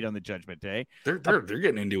 A lot of heat on the Judgment Day. They're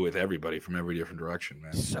getting into it with everybody from every different direction,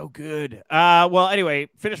 man. So good. Well, anyway,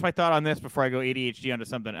 finish my thought on this before I go ADHD onto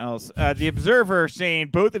something else. The Observer saying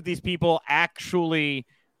both of these people actually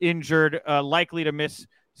injured, likely to miss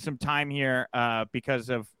some time here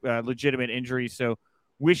because of legitimate injuries. So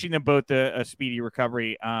wishing them both a speedy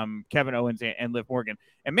recovery, Kevin Owens and Liv Morgan.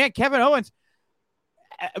 And, man, Kevin Owens,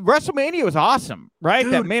 WrestleMania was awesome, right?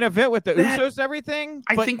 Dude, that main event with the Usos and everything.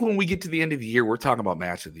 I think when we get to the end of the year, we're talking about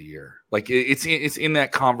match of the year. Like, it's in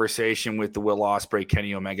that conversation with the Will Ospreay,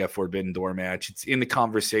 Kenny Omega Forbidden Door match. It's in the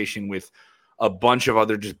conversation with a bunch of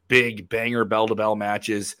other just big banger bell-to-bell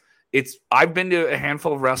matches. I've been to a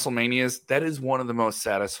handful of WrestleManias. That is one of the most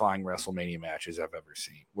satisfying WrestleMania matches I've ever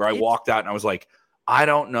seen, where I walked out and I was like, I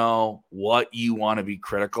don't know what you want to be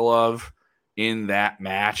critical of in that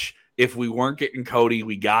match. If we weren't getting Cody,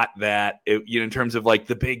 we got that. In terms of like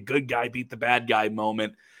the big good guy beat the bad guy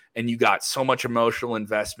moment, and you got so much emotional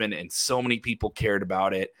investment and so many people cared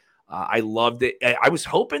about it. I loved it. I was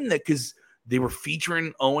hoping that because they were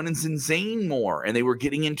featuring Owens and Zayn more, and they were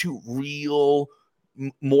getting into real,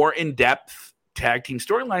 more in-depth tag team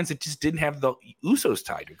storylines that just didn't have the Usos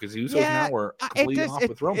tied to, because the Usos now were completely off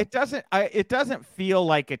with Roman. It doesn't feel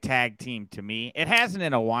like a tag team to me. It hasn't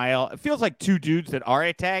in a while. It feels like two dudes that are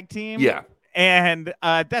a tag team. Yeah. And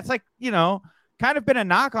that's like, kind of been a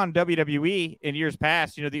knock on WWE in years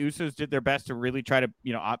past. The Usos did their best to really try to,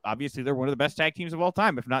 obviously they're one of the best tag teams of all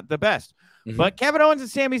time, if not the best. Mm-hmm. But Kevin Owens and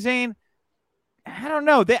Sami Zayn, I don't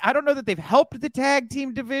know. I don't know that they've helped the tag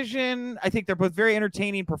team division. I think they're both very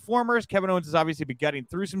entertaining performers. Kevin Owens has obviously been getting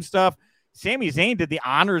through some stuff. Sami Zayn did the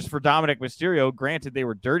honors for Dominic Mysterio. Granted, they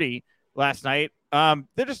were dirty last night.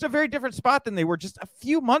 They're just a very different spot than they were just a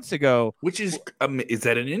few months ago. Which is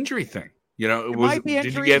that an injury thing?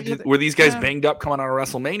 Were these guys banged up coming out of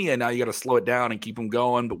WrestleMania? Now you got to slow it down and keep them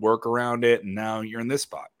going, but work around it. And now you're in this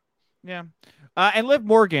spot. Yeah. And Liv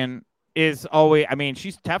Morgan is always,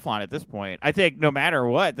 she's Teflon at this point. I think no matter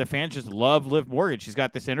what, the fans just love Liv Morgan. She's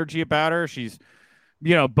got this energy about her. She's,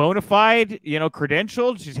 bona fide,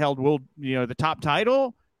 credentialed. She's held the top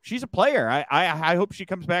title. She's a player. I hope she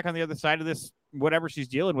comes back on the other side of this, whatever she's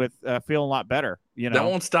dealing with, feeling a lot better. That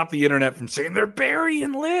won't stop the internet from saying they're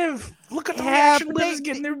burying Liv. Look at the reaction Liv's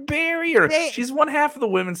getting. They're burying her. She's one half of the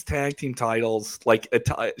women's tag team titles.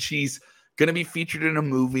 She's going to be featured in a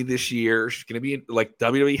movie this year. She's going to be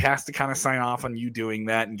WWE has to kind of sign off on you doing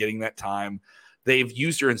that and getting that time. They've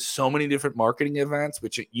used her in so many different marketing events,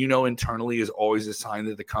 which internally is always a sign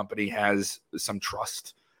that the company has some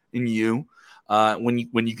trust in you. When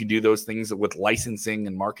you can do those things with licensing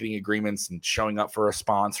and marketing agreements and showing up for a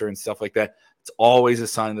sponsor and stuff like that, it's always a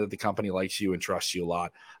sign that the company likes you and trusts you a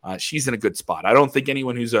lot. She's in a good spot. I don't think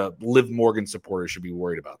anyone who's a Liv Morgan supporter should be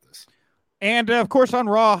worried about this. And, of course, on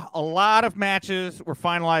Raw, a lot of matches were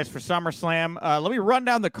finalized for SummerSlam. Let me run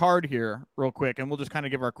down the card here real quick, and we'll just kind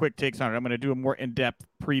of give our quick takes on it. I'm going to do a more in-depth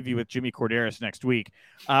preview with Jimmy Corderas next week.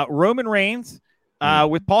 Roman Reigns,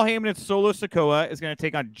 with Paul Heyman and Solo Sikoa, is going to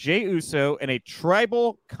take on Jey Uso in a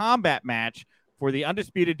tribal combat match for the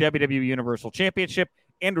undisputed WWE Universal Championship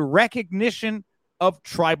and recognition of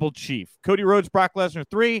Tribal Chief. Cody Rhodes, Brock Lesnar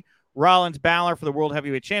 3, Rollins, Balor for the World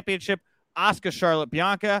Heavyweight Championship, Asuka, Charlotte,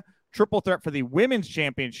 Bianca, triple threat for the Women's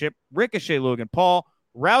Championship, Ricochet, Logan Paul,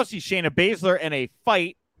 Rousey, Shayna Baszler in a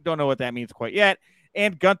fight. Don't know what that means quite yet.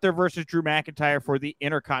 And Gunther versus Drew McIntyre for the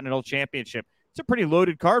Intercontinental Championship. It's a pretty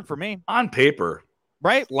loaded card for me. On paper.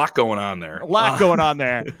 Right? A lot going on there. A lot going on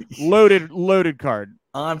there. Loaded card.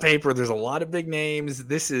 On paper, there's a lot of big names.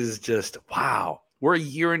 This is just, wow. We're a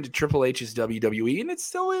year into Triple H's WWE, and it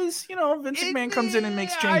still is. Vince McMahon comes in and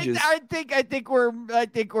makes changes. I think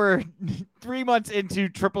we're 3 months into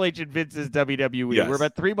Triple H and Vince's WWE. Yes. We're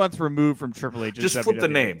about 3 months removed from Triple H's. Just WWE. flip the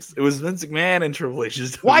names. It was Vince McMahon and Triple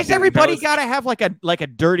H's. Why's everybody got to have like a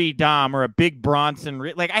dirty Dom or a big Bronson?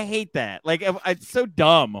 I hate that. It's so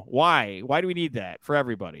dumb. Why? Why do we need that for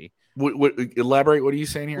everybody? What elaborate? What are you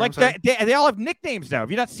saying here? They all have nicknames now.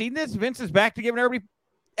 Have you not seen this? Vince is back to giving everybody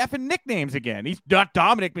effing nicknames again. He's not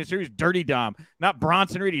Dominic Mysterio, he's Dirty Dom, not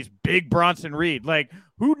Bronson Reed, he's Big Bronson Reed.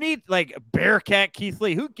 Who needs Bearcat Keith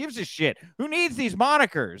Lee? Who gives a shit? Who needs these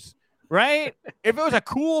monikers? Right? If it was a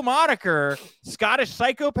cool moniker, Scottish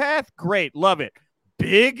Psychopath, great, love it.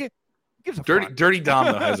 Big gives a Dirty Dom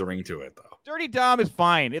though has a ring to it though. Dirty Dom is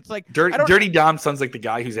fine. It's like Dirty Dom sounds like the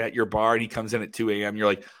guy who's at your bar and he comes in at 2 a.m. You're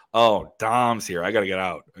like, oh, Dom's here. I got to get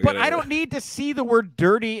out. I don't need to see the word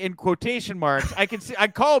dirty in quotation marks. I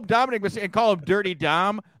call him Dominic and call him Dirty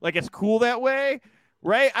Dom. It's cool that way,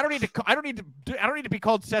 right? I don't need to be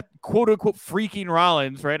called Seth quote unquote freaking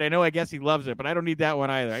Rollins, right? I guess he loves it, but I don't need that one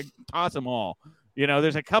either. I toss them all.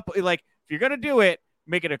 There's a couple if you're going to do it,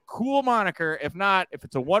 make it a cool moniker. If not, if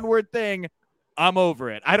it's a one-word thing, I'm over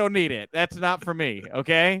it. I don't need it. That's not for me.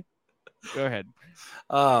 Okay? Go ahead.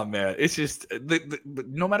 Oh, man. It's just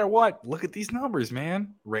no matter what, look at these numbers,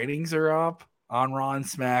 man. Ratings are up on Raw and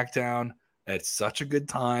SmackDown. It's such a good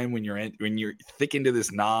time when you're thick into this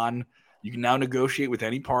you can now negotiate with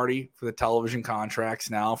any party for the television contracts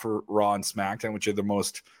now for Raw and SmackDown, which are the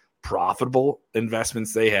most profitable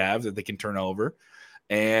investments they have that they can turn over.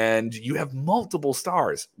 And you have multiple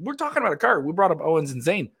stars. We're talking about a card. We brought up Owens and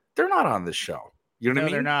Zayn. They're not on this show. You know what I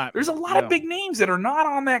mean? They're not. There's a lot of big names that are not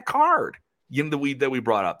on that card that we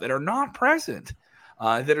brought up that are not present,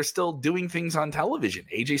 that are still doing things on television.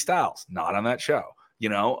 AJ Styles, not on that show.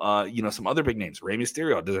 Some other big names. Rey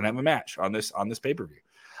Mysterio doesn't have a match on this pay-per-view.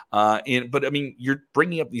 But you're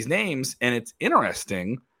bringing up these names, and it's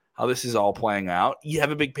interesting how this is all playing out. You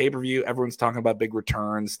have a big pay-per-view. Everyone's talking about big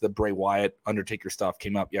returns. The Bray Wyatt Undertaker stuff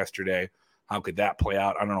came up yesterday. how could that play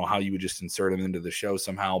out? I don't know how you would just insert him into the show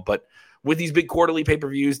somehow. But with these big quarterly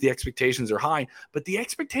pay-per-views, the expectations are high. But the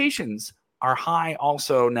expectations are high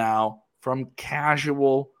also now from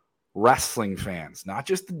casual wrestling fans, not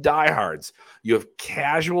just the diehards. You have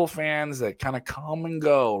casual fans that kind of come and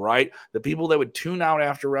go, right? The people that would tune out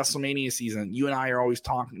after WrestleMania season, you and I are always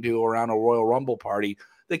talking to around a Royal Rumble party,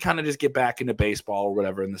 they kind of just get back into baseball or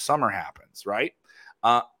whatever, and the summer happens, right?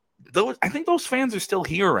 I think those fans are still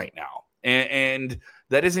here right now. And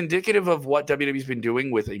that is indicative of what WWE's been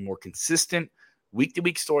doing with a more consistent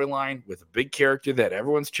week-to-week storyline with a big character that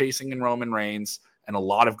everyone's chasing in Roman Reigns and a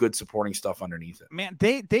lot of good supporting stuff underneath it. Man,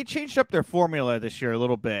 they changed up their formula this year a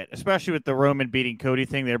little bit, especially with the Roman beating Cody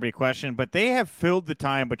thing that everybody questioned, but they have filled the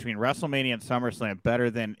time between WrestleMania and SummerSlam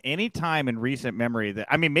better than any time in recent memory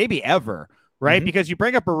maybe ever. Right? Mm-hmm. Because you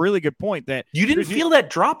bring up a really good point that you didn't feel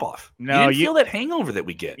that drop off. No, you didn't feel that hangover that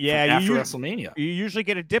we get after WrestleMania. You usually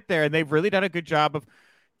get a dip there, and they've really done a good job of,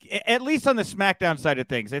 at least on the SmackDown side of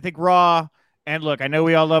things. I think Raw, and look, I know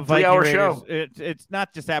we all love Viking 3-hour Raiders. show. It's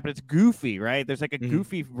not just that, but it's goofy, right? There's like a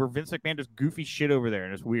goofy where Vince McMahon does goofy shit over there,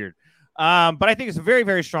 and it's weird. But I think it's a very,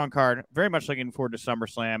 very strong card. Very much looking forward to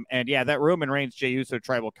SummerSlam, and yeah, that Roman Reigns Jey Uso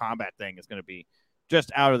tribal combat thing is going to be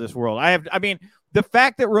just out of this world. The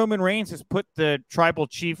fact that Roman Reigns has put the tribal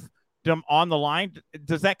chiefdom on the line,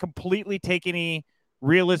 does that completely take any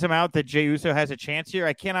realism out that Jey Uso has a chance here?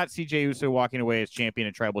 I cannot see Jey Uso walking away as champion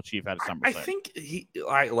and tribal chief out of SummerSlam. I think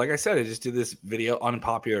like I said, I just did this video,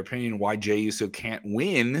 unpopular opinion, why Jey Uso can't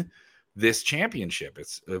win this championship.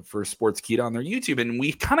 It's for Sportskeeda on their YouTube. And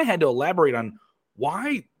we kind of had to elaborate on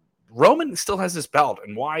why Roman still has this belt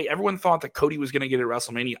and why everyone thought that Cody was going to get it at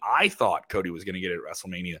WrestleMania. I thought Cody was going to get it at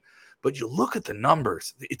WrestleMania. But you look at the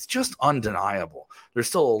numbers, it's just undeniable. There's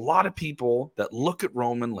still a lot of people that look at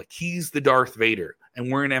Roman like he's the Darth Vader,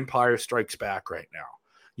 and we're in Empire Strikes Back right now.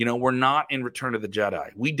 You know, we're not in Return of the Jedi.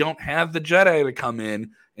 We don't have the Jedi to come in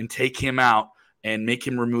and take him out and make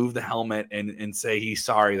him remove the helmet and say he's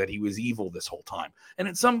sorry that he was evil this whole time. And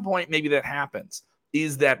at some point, maybe that happens.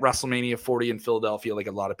 Is that WrestleMania 40 in Philadelphia like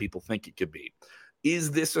a lot of people think it could be?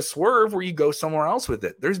 Is this a swerve where you go somewhere else with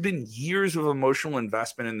it? There's been years of emotional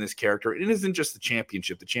investment in this character. It isn't just the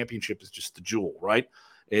championship. The championship is just the jewel, right?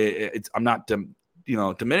 I'm not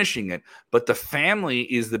diminishing it, but the family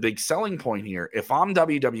is the big selling point here. If I'm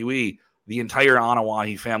WWE, the entire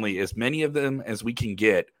Anawahi family, as many of them as we can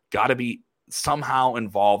get, got to be somehow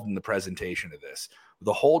involved in the presentation of this.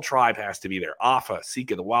 The whole tribe has to be there. Afa,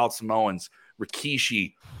 Sika, the Wild Samoans,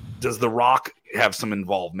 Rikishi. Does The Rock have some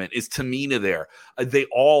involvement? Is Tamina there? They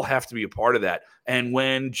all have to be a part of that. And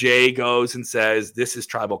when Jay goes and says, this is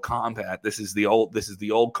tribal combat, this is the old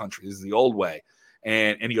country, this is the old way.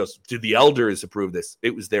 And he goes, did the elders approve this?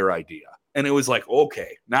 It was their idea. And it was like,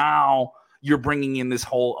 okay, now you're bringing in this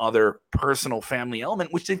whole other personal family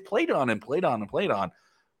element, which they've played on.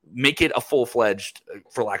 Make it a full-fledged,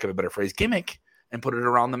 for lack of a better phrase, gimmick, and put it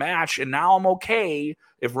around the match. And now I'm okay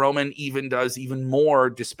if Roman even does even more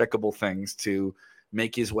despicable things to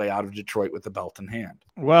make his way out of Detroit with the belt in hand.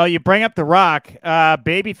 Well, you bring up The Rock.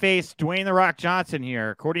 Babyface Dwayne The Rock Johnson here,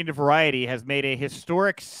 according to Variety, has made a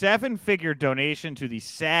historic 7-figure donation to the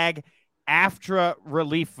SAG-AFTRA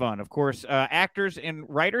Relief Fund. Of course, actors and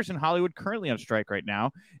writers in Hollywood currently on strike right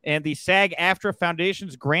now. And the SAG-AFTRA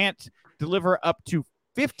Foundation's grant deliver up to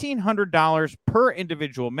 $1,500 per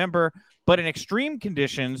individual member, but in extreme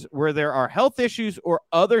conditions where there are health issues or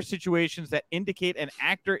other situations that indicate an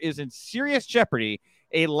actor is in serious jeopardy,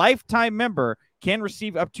 a lifetime member can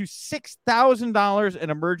receive up to $6,000 in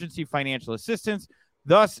emergency financial assistance.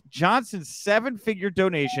 Thus, Johnson's 7-figure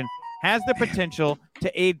donation has the potential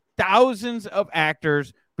to aid thousands of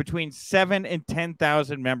actors between 7 and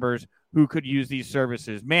 10,000 members who could use these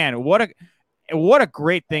services. Man, what a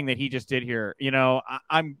great thing that he just did here. You know,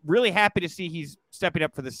 I'm really happy to see he's stepping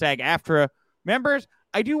up for the SAG-AFTRA members.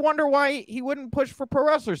 I do wonder why he wouldn't push for pro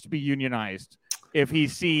wrestlers to be unionized if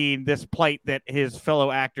he's seeing this plight that his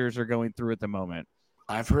fellow actors are going through at the moment.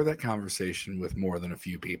 I've heard that conversation with more than a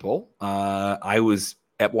few people. I was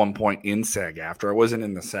at one point in SAG-AFTRA. I wasn't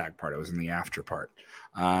in the SAG part. I was in the after part.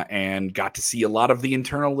 And got to see a lot of the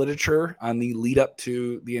internal literature on the lead up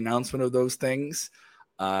to the announcement of those things.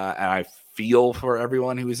 And I feel for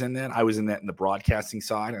everyone who was in that. I was in that in the broadcasting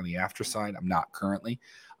side, on the after side. I'm not currently,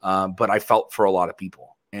 but I felt for a lot of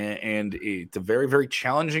people. And it's a very, very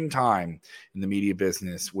challenging time in the media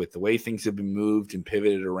business with the way things have been moved and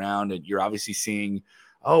pivoted around. And you're obviously seeing,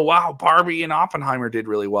 oh, wow, Barbie and Oppenheimer did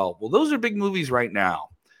really well. Well, those are big movies right now.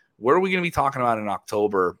 What are we going to be talking about in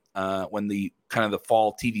October when the kind of the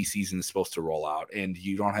fall TV season is supposed to roll out and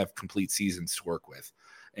you don't have complete seasons to work with?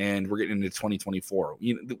 and we're getting into 2024.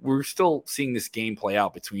 We're still seeing this game play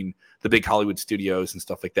out between the big Hollywood studios and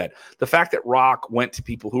stuff like that. The fact that Rock went to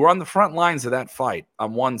people who were on the front lines of that fight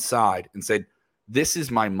on one side and said, this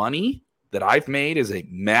is my money that I've made as a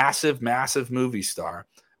massive, massive movie star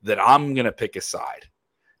that I'm going to pick a side.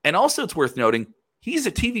 And also it's worth noting, he's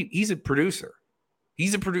a producer.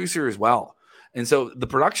 He's a producer as well. And so the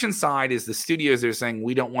production side is the studios that are saying,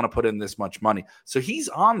 we don't want to put in this much money. So he's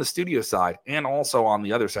on the studio side and also on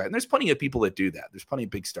the other side. And there's plenty of people that do that. There's plenty of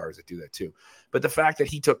big stars that do that too. But the fact that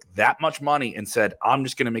he took that much money and said, I'm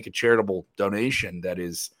just going to make a charitable donation that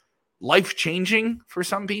is life-changing for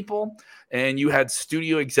some people. And you had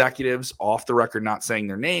studio executives off the record, not saying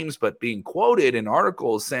their names, but being quoted in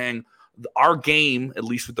articles saying, our game, at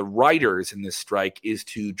least with the writers in this strike, is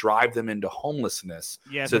to drive them into homelessness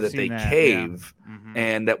so that they cave,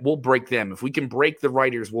 and that we'll break them. If we can break the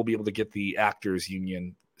writers, we'll be able to get the actors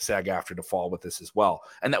union, SAG-AFTRA, to fall with this as well.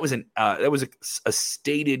 And that was a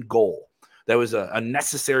stated goal. That was a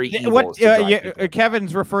necessary evil.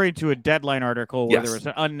 Kevin's referring to a Deadline article where there was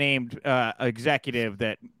an unnamed executive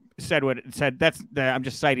that said what it said. I'm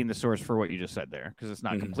just citing the source for what you just said there because it's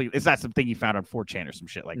not complete. It's not something you found on 4chan or some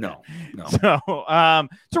shit like that. No. So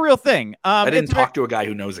it's a real thing. I didn't talk to a guy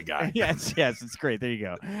who knows a guy. Yes, it's great. There you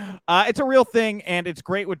go. It's a real thing, and it's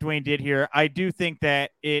great what Dwayne did here. I do think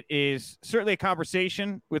that it is certainly a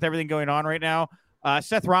conversation with everything going on right now.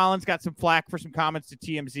 Seth Rollins got some flack for some comments to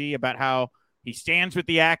TMZ about how he stands with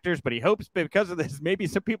the actors, but he hopes because of this, maybe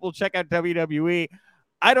some people will check out WWE.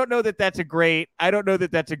 I don't know that that's a great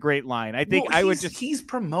line. I think he's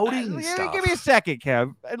promoting stuff. Give me a second,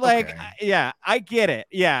 Kev. Yeah, I get it.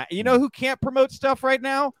 Yeah. You know who can't promote stuff right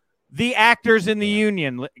now? The actors in the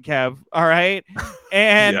union, Kev. All right.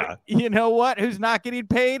 And you know what? Who's not getting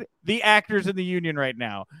paid? The actors in the union right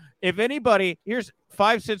now. If anybody, here's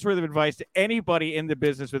 5 cents worth of advice to anybody in the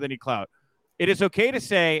business with any clout. It is okay to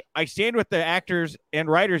say, I stand with the actors and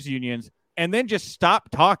writers unions, and then just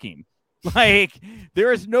stop talking. Like,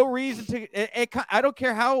 there is no reason to. I don't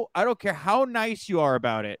care how nice you are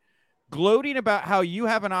about it. Gloating about how you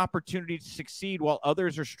have an opportunity to succeed while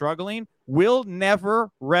others are struggling will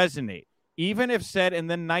never resonate, even if said in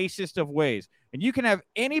the nicest of ways. And you can have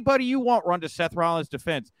anybody you want run to Seth Rollins'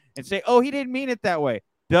 defense and say, "Oh, he didn't mean it that way."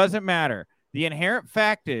 Doesn't matter. The inherent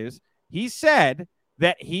fact is, he said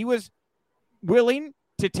that he was willing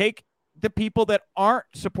to take the people that aren't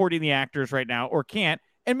supporting the actors right now or can't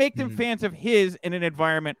and make them fans of his in an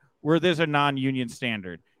environment where there's a non-union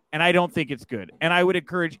standard. And I don't think it's good. And I would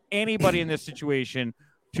encourage anybody in this situation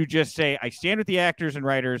to just say, I stand with the actors and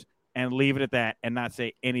writers, and leave it at that and not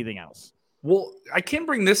say anything else. Well, I can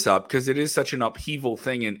bring this up because it is such an upheaval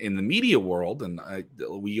thing in the media world. And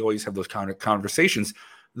we always have those kind of conversations.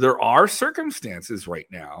 There are circumstances right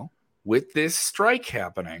now with this strike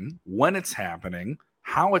happening, when it's happening,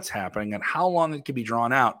 how it's happening, and how long it can be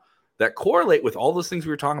drawn out, that correlate with all those things we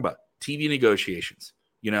were talking about. TV negotiations.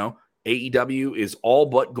 AEW is all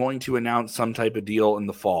but going to announce some type of deal in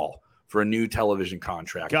the fall for a new television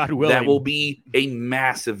contract. God willing. That will be a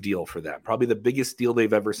massive deal for them. Probably the biggest deal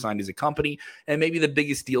they've ever signed as a company, and maybe the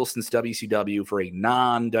biggest deal since WCW for a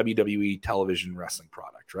non-WWE television wrestling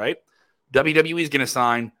product, right? WWE is going to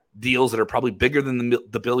sign deals that are probably bigger than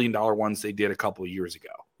the billion-dollar ones they did a couple of years ago,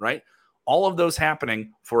 right? All of those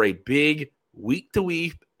happening for a big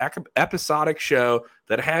week-to-week episodic show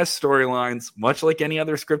that has storylines, much like any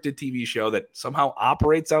other scripted TV show that somehow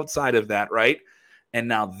operates outside of that, right? And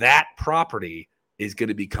now that property is going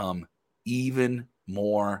to become even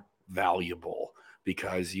more valuable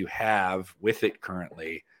because you have with it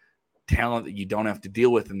currently talent that you don't have to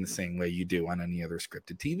deal with in the same way you do on any other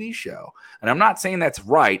scripted TV show. And I'm not saying that's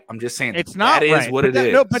right. I'm just saying it's not that right. Is what it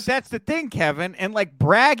is. No, but that's the thing, Kevin. And like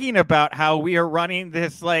bragging about how we are running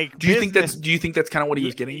this like do you think that's kind of what he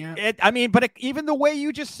was getting at? But even the way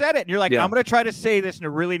you just said it, you're like, I'm going to try to say this in a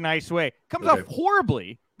really nice way. Comes off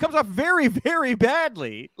horribly. Comes off very, very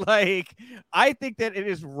badly. Like, I think that it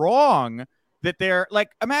is wrong that they're like,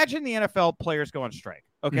 imagine the NFL players go on strike.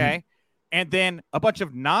 Okay. Mm-hmm. And then a bunch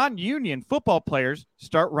of non-union football players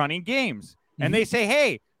start running games. And they say,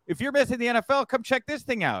 hey, if you're missing the NFL, come check this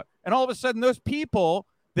thing out. And all of a sudden, those people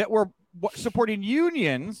that were supporting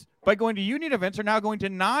unions by going to union events are now going to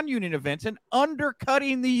non-union events and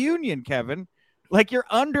undercutting the union, Kevin. Like, you're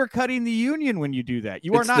undercutting the union when you do that.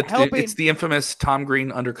 You are not helping. It's the infamous Tom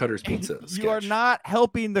Green Undercutter's Pizza sketch. You are not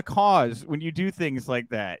helping the cause when you do things like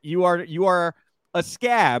that. You are a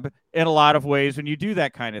scab in a lot of ways when you do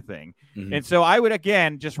that kind of thing. Mm-hmm. And so I would,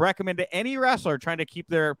 again, just recommend to any wrestler trying to keep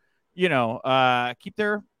their, keep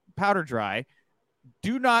their powder dry,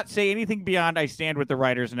 do not say anything beyond I stand with the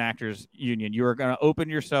writers and actors union. You are going to open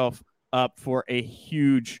yourself up for a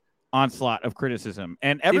huge onslaught of criticism.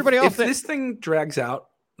 And everybody else. If this thing drags out,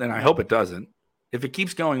 then I hope it doesn't. If it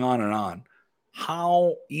keeps going on and on,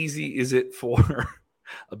 how easy is it for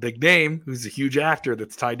a big name who's a huge actor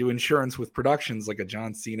that's tied to insurance with productions like a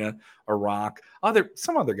John Cena, a Rock,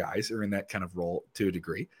 some other guys are in that kind of role to a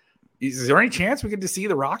degree. Is there any chance we get to see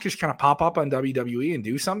The Rock just kind of pop up on WWE and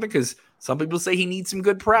do something? Because some people say he needs some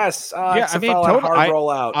good press. Yeah, I mean, totally. Hard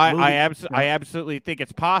rollout. I absolutely think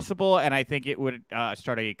it's possible, and I think it would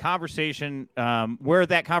start a conversation. Where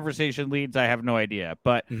that conversation leads, I have no idea.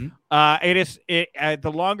 But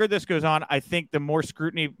the longer this goes on, I think the more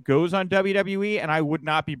scrutiny goes on WWE, and I would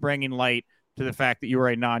not be bringing light to the fact that you are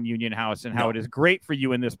a non-union house and how it is great for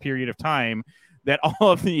you in this period of time. That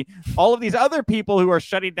all of these other people who are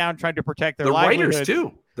shutting down trying to protect their livelihoods. Writers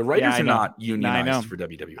too. The writers are not unionized for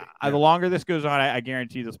WWE. The longer this goes on, I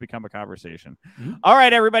guarantee this will become a conversation. Mm-hmm. All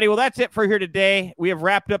right, everybody. Well, that's it for here today. We have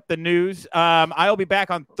wrapped up the news. I'll be back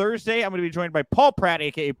on Thursday. I'm going to be joined by Paul Pratt,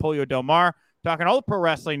 a.k.a. Polio Del Mar, talking all the pro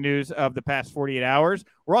wrestling news of the past 48 hours.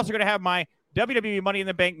 We're also going to have my WWE Money in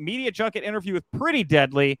the Bank media junket interview with Pretty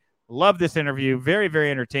Deadly. Love this interview. Very, very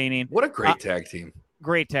entertaining. What a great tag team.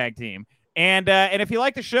 Great tag team. And if you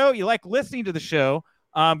like the show, you like listening to the show,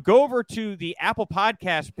 go over to the Apple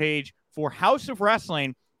Podcast page for House of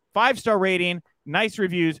Wrestling, 5-star rating, nice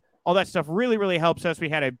reviews, all that stuff really, really helps us. We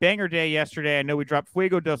had a banger day yesterday. I know we dropped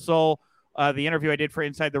Fuego del Sol, the interview I did for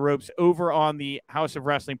Inside the Ropes, over on the House of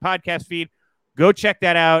Wrestling podcast feed. Go check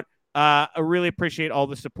that out. I really appreciate all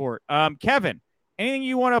the support. Kevin, anything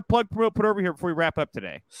you want to put over here before we wrap up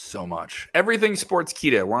today? So much. Everything Sports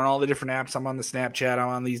Keto. We're on all the different apps. I'm on the Snapchat. I'm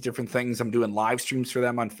on these different things. I'm doing live streams for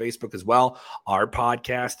them on Facebook as well. Our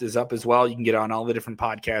podcast is up as well. You can get on all the different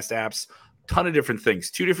podcast apps. Ton of different things.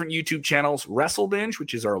 2 different YouTube channels. Wrestle Binge,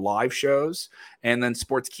 which is our live shows. And then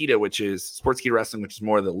Sports Keto, which is Sports Keto Wrestling, which is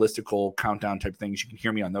more of the listicle countdown type things. You can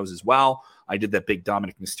hear me on those as well. I did that big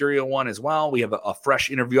Dominic Mysterio one as well. We have a fresh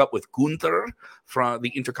interview up with Gunther, from the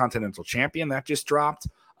Intercontinental Champion, that just dropped.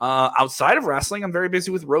 Outside of wrestling, I'm very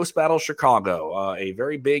busy with Roast Battle Chicago, a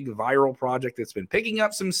very big viral project that's been picking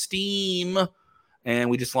up some steam.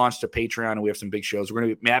 And we just launched a Patreon, and we have some big shows. We're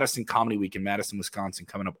going to be at Madison Comedy Week in Madison, Wisconsin,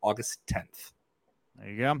 coming up August 10th. There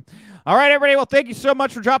you go. All right, everybody. Well, thank you so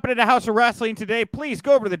much for dropping into House of Wrestling today. Please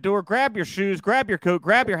go over to the door, grab your shoes, grab your coat,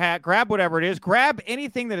 grab your hat, grab whatever it is. Grab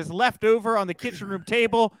anything that is left over on the kitchen room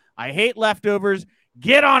table. I hate leftovers.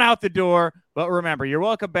 Get on out the door. But remember, you're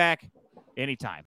welcome back anytime.